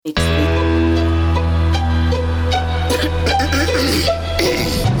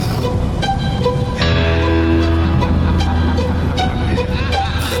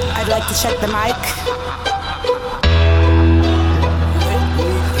check the mic. Let me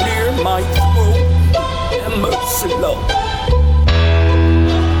clear my throat. And mercy, Lord.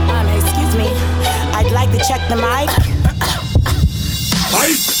 Excuse me. I'd like to check the mic.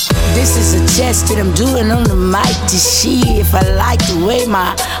 Mic. This is a test that I'm doing on the mic to see if I like the way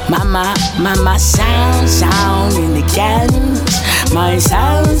my sound in the cans. My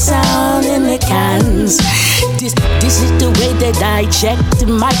sound in the cans. This is the way that I check the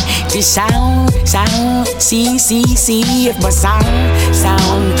mic. The sound, see if my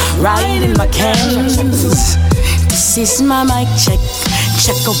sound right in my cans. This is my mic check.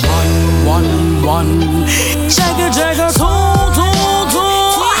 Check a 1, 1, 1. Check a 2, 2, 2.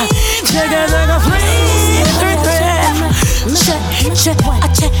 Check a 3, 3, 3. Check,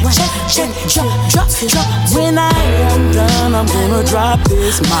 drop. When I am done, I'm gonna drop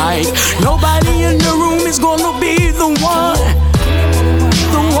this mic. Nobody in the room is gonna be the one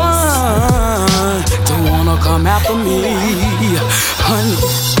to wanna come after me, honey.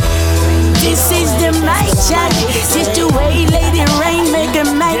 This is the mic check. This the way Lady Rayne make a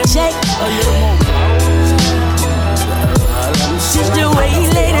mic check. This the way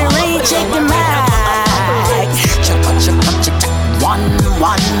Lady Rayne check the mic. Check. 1,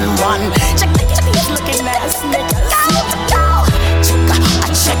 1, 1. Check. Looking ass nigga.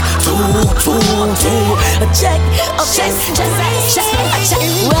 Check. 2, 2, 2. Check.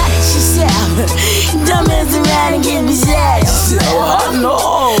 What she said? Don't mess around and get possessed. Oh no.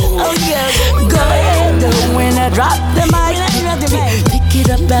 Go ahead, though. When I drop the mic, pick it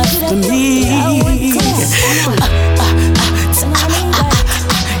up after me.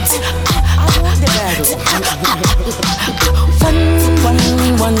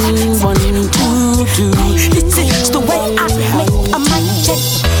 1, 2, 2. This is the way I make a mic check.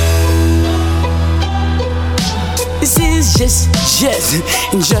 This is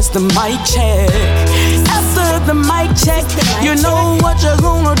just the mic check. After the mic check, you know what you're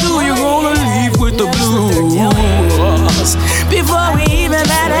gonna do. You're gonna leave with the blues. Before we even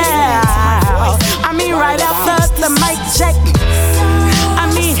had